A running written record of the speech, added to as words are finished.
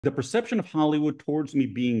The perception of Hollywood towards me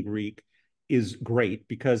being Greek is great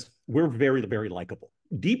because we're very, very likable.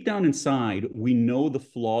 Deep down inside, we know the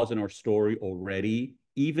flaws in our story already,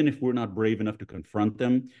 even if we're not brave enough to confront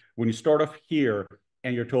them. When you start off here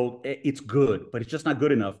and you're told it's good, but it's just not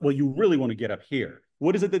good enough, well, you really want to get up here.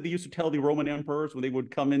 What is it that they used to tell the Roman emperors when they would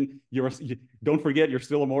come in? Don't forget, you're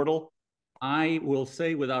still immortal. I will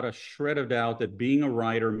say without a shred of doubt that being a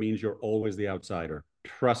writer means you're always the outsider.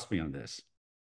 Trust me on this.